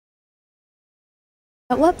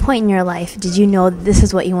At what point in your life did you know this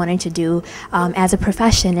is what you wanted to do as a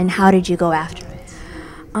profession, and how did you go after it?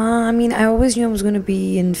 I always knew I was going to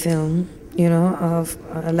be in film,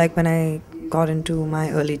 like when I got into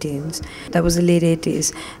my early teens. That was the late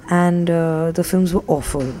 80s, and the films were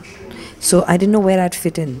awful. So I didn't know where I'd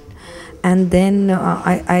fit in. And then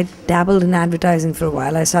I dabbled in advertising for a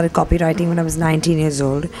while. I started copywriting when I was 19 years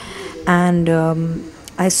old, and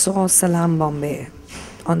I saw Salam Bombay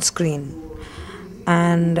on screen,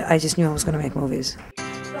 and I just knew I was going to make movies.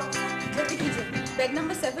 Bed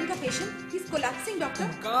number 7 का patient, he's collapsing, doctor.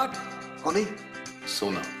 God. Honey,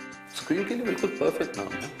 Sona. Screen के लिए बिल्कुल perfect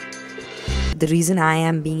नाम है. The reason I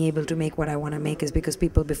am being able to make what I want to make is because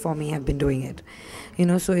people before me have been doing it,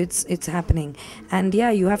 so it's happening. And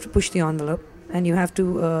yeah, you have to push the envelope, and you have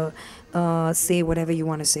to say whatever you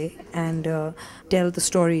want to say, and tell the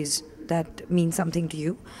stories that mean something to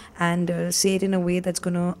you, and say it in a way that's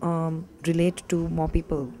going to relate to more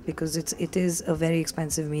people, because it is a very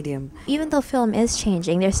expensive medium. Even though film is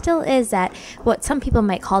changing, there still is that what some people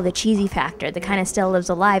might call the cheesy factor that kind of still lives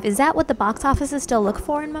alive. Is that what the box offices still look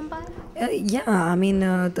for in Mumbai? Yeah,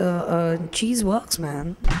 the cheese works,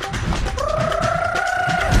 man.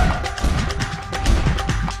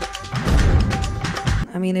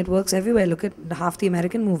 It works everywhere. Look at half the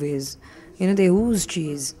American movies. They ooze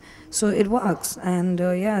cheese. So it works. And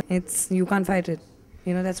yeah, you can't fight it.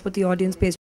 That's what the audience pays.